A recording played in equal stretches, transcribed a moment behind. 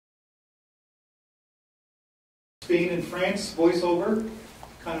Spain and France voiceover,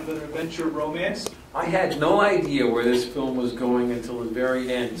 kind of an adventure romance. I had no idea where this film was going until the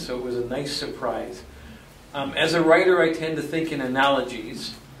very end, so it was a nice surprise. As a writer, I tend to think in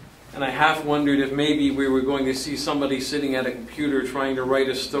analogies, and I half wondered if maybe we were going to see somebody sitting at a computer trying to write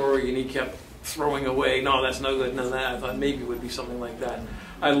a story, and he kept throwing away, no, that's no good, no, that. I thought maybe it would be something like that.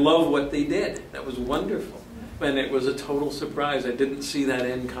 I love what they did. That was wonderful. And it was a total surprise. I didn't see that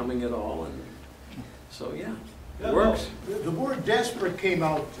end coming at all. And so, yeah, it works. The word desperate came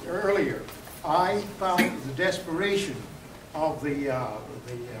out earlier. I found the desperation of the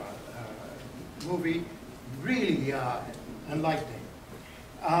movie really enlightening.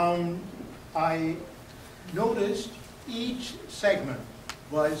 I noticed each segment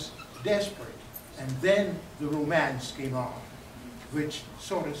was desperate, and then the romance came on, which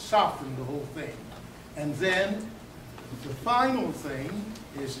sort of softened the whole thing. And then the final thing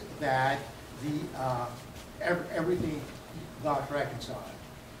is that everything got reconciled.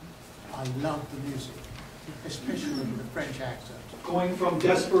 I love the music, especially the French accent. Going from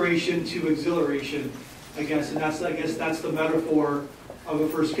desperation to exhilaration, I guess, and that's the metaphor of a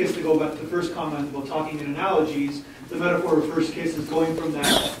first kiss. To go back to the first comment about talking in analogies, the metaphor of first kiss is going from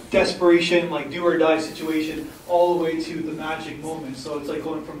that desperation, like do or die situation, all the way to the magic moment. So it's like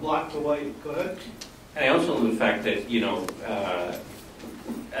going from black to white. Go ahead. And I also love the fact that, you know,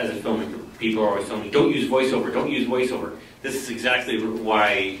 as a filmmaker, people are always telling me, don't use voiceover, don't use voiceover. This is exactly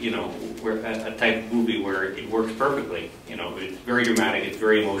why, you know, we're a type of movie where it works perfectly. You know, it's very dramatic, it's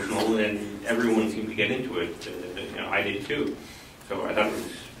very emotional, and everyone seemed to get into it. You know, I did too. So I thought it was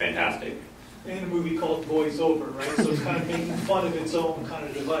fantastic. In a movie called Voiceover, right? So it's kind of making fun of its own kind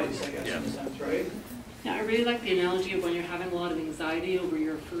of device, I guess, in a sense, right? Yeah, I really like the analogy of when you're having a lot of anxiety over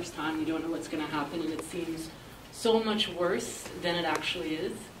your first time, you don't know what's going to happen, and it seems so much worse than it actually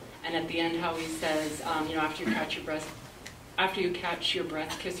is. And at the end, how he says, you know, after you catch your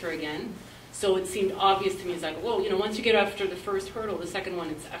breath, kiss her again. So it seemed obvious to me. It's like, whoa, you know, once you get after the first hurdle, the second one,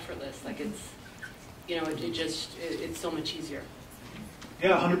 it's effortless. Like it's, you know, it's so much easier.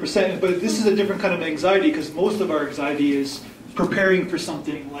 Yeah, 100%. But this is a different kind of anxiety because most of our anxiety is preparing for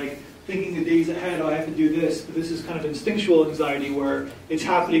something, like thinking the days ahead, oh, I have to do this. But this is kind of instinctual anxiety where it's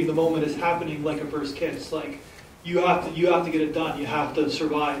happening, the moment is happening like a first kiss. Like you have to get it done. You have to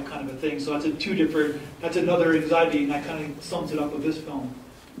survive kind of a thing. So that's another anxiety, and that kind of sums it up with this film.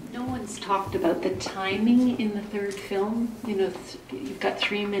 No one's talked about the timing in the third film. You know, you've got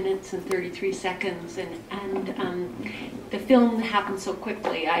 3 minutes and 33 seconds, and the film happens so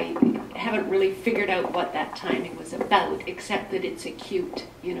quickly. I haven't really figured out what that timing was about, except that it's acute,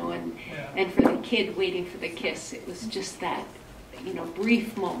 you know, and for the kid waiting for the kiss, it was just that, you know,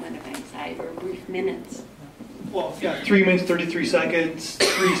 brief moment of anxiety, or brief minutes. Well, yeah, 3 minutes, 33 seconds,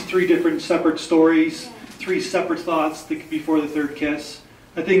 three different separate stories, 3 separate thoughts before the third kiss.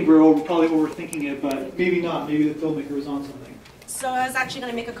 I think we're probably overthinking it, but maybe not. Maybe the filmmaker was on something. So I was actually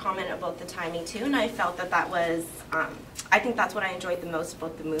going to make a comment about the timing too, and I felt that was, I think that's what I enjoyed the most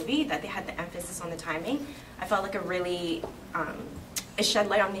about the movie, that they had the emphasis on the timing. I felt like it shed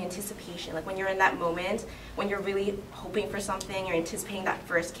light on the anticipation. Like when you're in that moment, when you're really hoping for something, you're anticipating that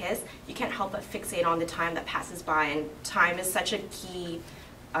first kiss, you can't help but fixate on the time that passes by, and time is such a key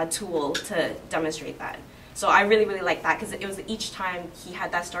tool to demonstrate that. So I really, really like that, because it was each time he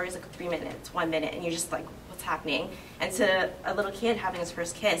had that story, it was like 3 minutes, 1 minute, and you're just like, what's happening? And to a little kid having his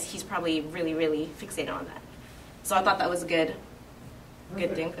first kiss, he's probably really, really fixated on that. So I thought that was a good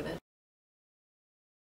thing for this.